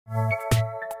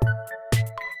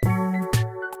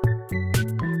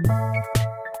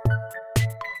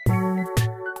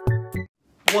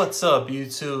What's up,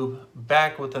 YouTube?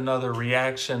 Back with another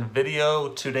reaction video.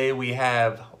 Today we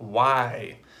have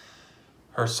WAII,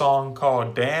 her song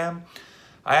called Damn.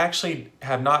 I actually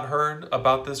have not heard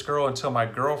about this girl until my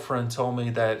girlfriend told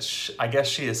me that I guess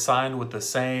she is signed with the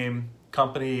same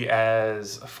company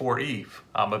as F.HERO.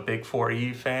 I'm a big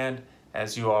F.HERO fan,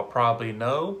 as you all probably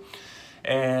know.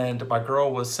 And my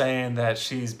girl was saying that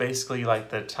she's basically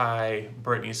like the Thai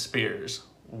Britney Spears.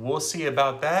 We'll see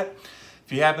about that.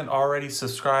 If you haven't already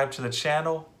subscribed to the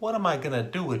channel, what am I gonna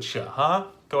do with you, huh?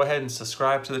 Go ahead and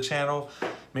subscribe to the channel.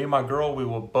 Me and my girl, we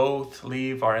will both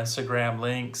leave our Instagram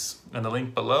links in the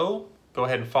link below. Go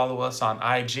ahead and follow us on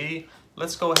IG.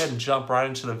 Let's go ahead and jump right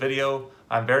into the video.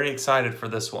 I'm very excited for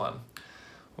this one.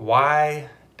 WAII,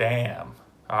 Damn.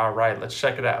 All right, let's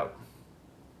check it out.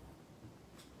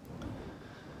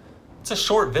 It's a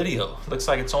short video. Looks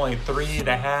like it's only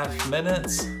 3.5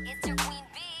 minutes.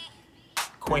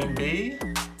 Queen B.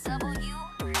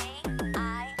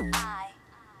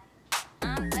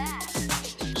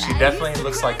 She definitely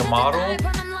looks like a model.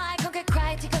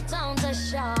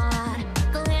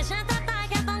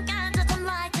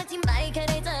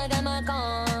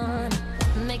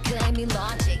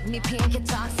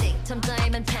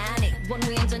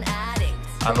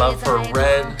 I love her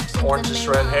red, orangish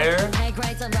red hair.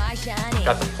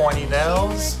 Got the pointy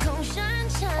nails.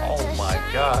 Oh my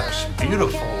gosh,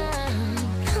 beautiful.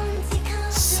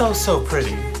 So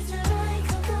pretty.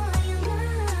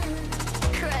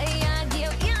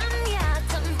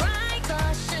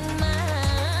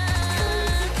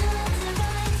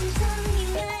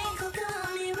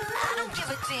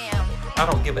 I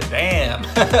don't give a damn.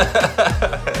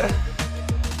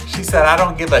 She said, I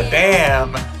don't give a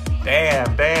damn.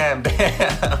 Damn.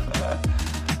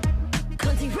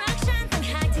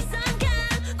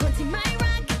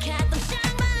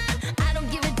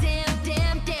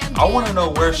 I want to know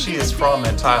where she is from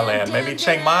in Thailand. Maybe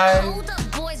Chiang Mai?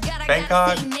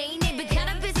 Bangkok?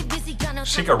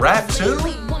 She could rap too?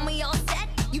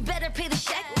 You better pay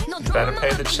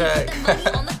the check.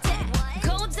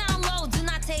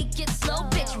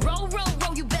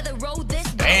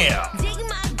 Damn.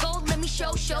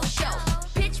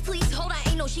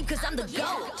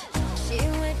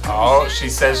 Oh, she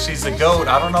says she's a goat.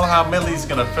 I don't know how Millie's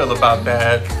gonna feel about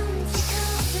that.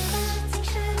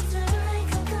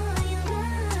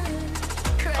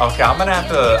 Okay, I'm gonna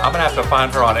have to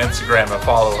find her on Instagram and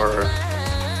follow her.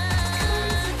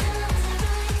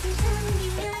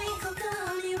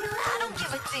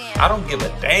 I don't give a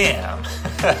damn.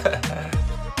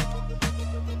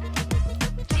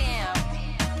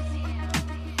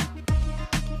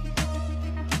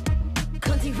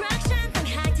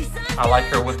 I like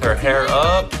her with her hair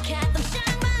up.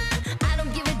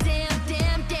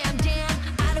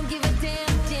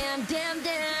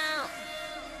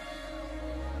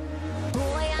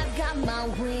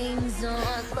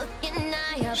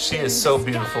 She is so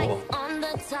beautiful.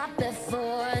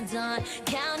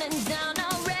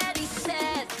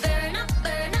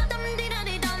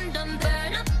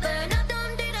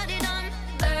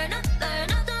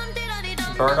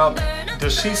 Burn up.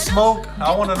 Does she smoke?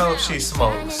 I want to know if she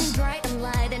smokes.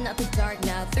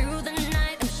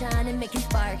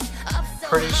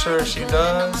 Pretty sure she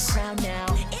does.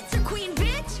 It's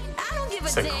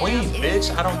a queen, bitch.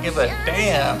 I don't give a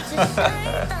damn.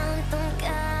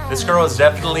 This girl is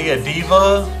definitely a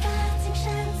diva.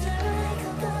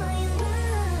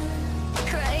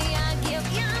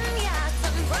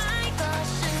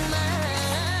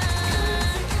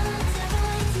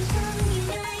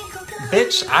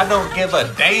 Bitch, I don't give a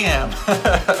damn.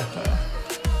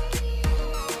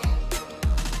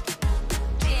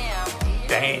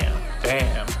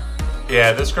 Damn.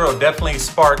 Yeah, this girl definitely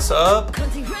sparks up.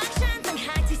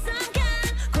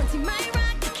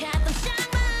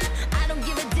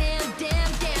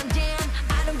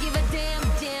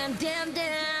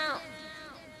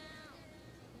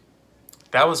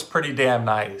 That was pretty damn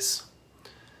nice.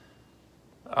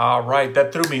 All right,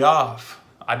 that threw me off.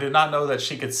 I did not know that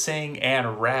she could sing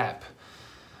and rap.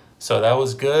 So that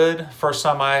was good. First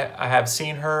time I have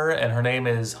seen her, and her name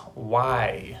is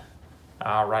WAII.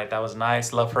 All right, that was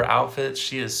nice. Love her outfit.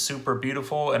 She is super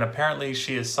beautiful, and apparently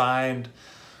she is signed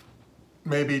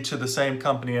maybe to the same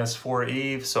company as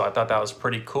F.HERO, so I thought that was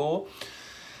pretty cool.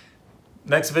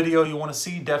 Next video you want to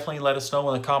see, definitely let us know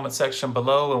in the comment section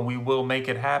below, and we will make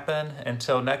it happen.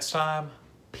 Until next time,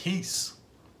 peace.